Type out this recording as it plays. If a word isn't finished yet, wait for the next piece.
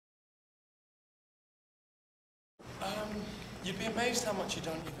You'd be amazed how much you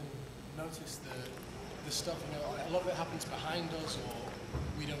don't even notice the stuff. You know, a lot of it happens behind us, or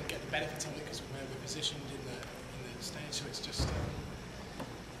we don't get the benefit of it because of where we're positioned in the stage. So it's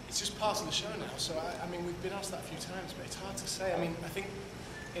just part of the show now. So I mean, we've been asked that a few times, but it's hard to say. I mean, I think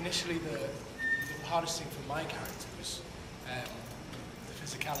initially the hardest thing for my character was the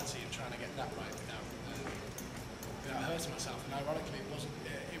physicality and trying to get that right without hurting myself. And ironically,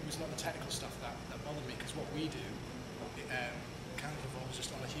 it was not the technical stuff that bothered me, because what we do kind of evolves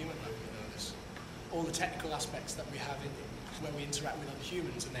just on a human level. You know, there's all the technical aspects that we have where we interact with other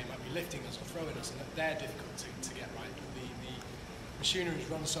humans, and they might be lifting us or throwing us, and they're difficult to get right. The machinery is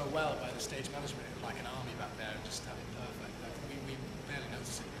run so well by the stage management, like an army back there, and just have it perfect. Like, we barely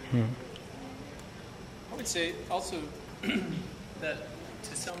notice it. I would say also that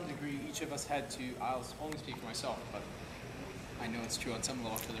to some degree each of us had to, I'll only speak for myself, but I know it's true on some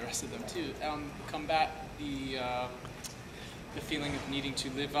level for the rest of them too, combat the feeling of needing to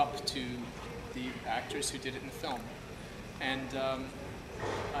live up to the actors who did it in the film. And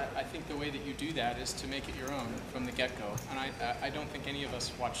I think the way that you do that is to make it your own from the get-go. And I don't think any of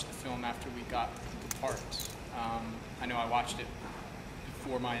us watched the film after we got the parts. I know I watched it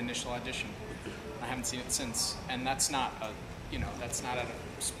before my initial audition. I haven't seen it since, and that's not that's not out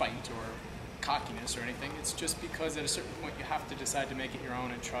of spite or cockiness or anything. It's just because at a certain point you have to decide to make it your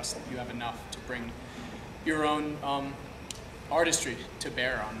own and trust that you have enough to bring your own artistry to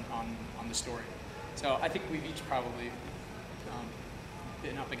bear on the story. So I think we've each probably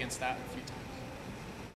been up against that a few times.